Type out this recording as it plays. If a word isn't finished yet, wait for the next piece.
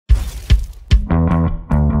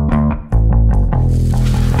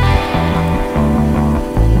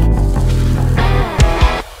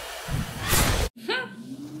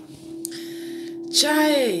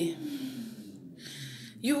Chai,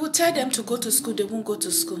 you will tell them to go to school, they won't go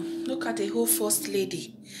to school. Look at the whole first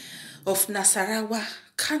lady of Nasarawa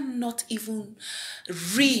cannot even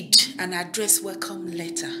read and address welcome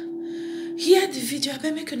letter. Hear the video, I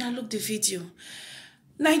better make you now look the video.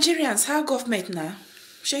 Nigerians, how government now?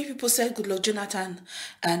 Sure, people said Goodluck Jonathan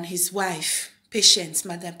and his wife, Patience,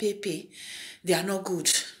 Madam Pepe, they are not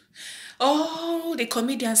good. Oh, the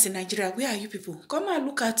comedians in Nigeria, where are you people? Come and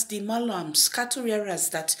look at the malams, cattle rearers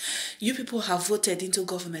that you people have voted into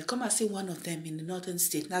government. Come and see one of them in the northern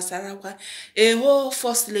state, Nasarawa. A whole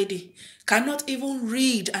first lady cannot even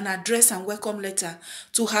read an address and welcome letter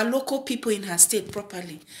to her local people in her state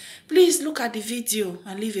properly. Please look at the video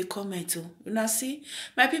and leave a comment. You now see,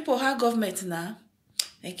 my people, how government now?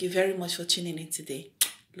 Thank you very much for tuning in today.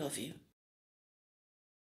 Love you.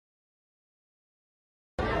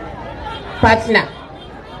 Partner,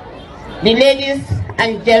 the ladies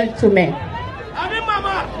and gentlemen,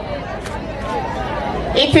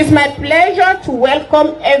 it is my pleasure to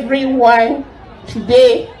welcome everyone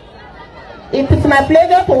today. It is my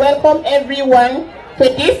pleasure to welcome everyone to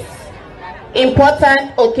this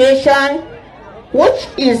important occasion, which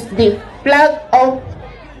is the flag up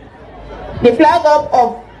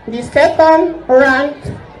of the second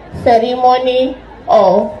ranked ceremony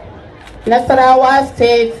of Nasarawa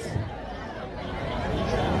State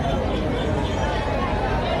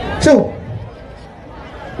 2.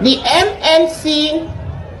 The MNC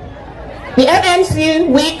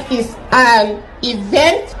week is an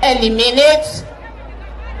event eliminates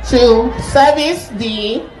to service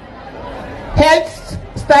the health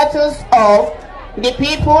status of the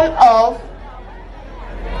people of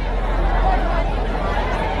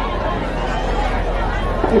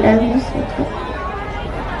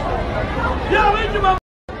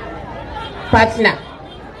partner,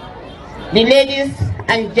 the ladies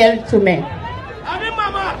and gentlemen,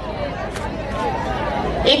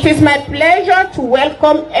 it is my pleasure to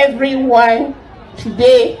welcome everyone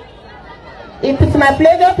today. It is my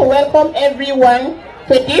pleasure to welcome everyone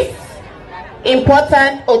to this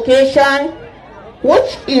important occasion,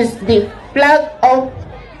 which is the flag up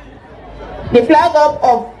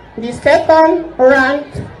of the second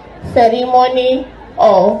ranked ceremony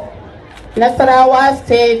of Nasarawa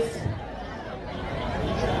State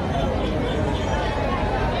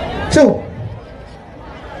 2.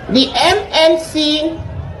 The MNC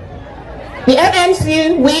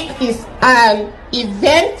week is an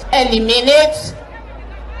event eliminates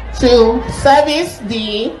to service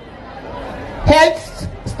the health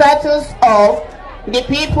status of the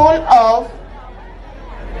people of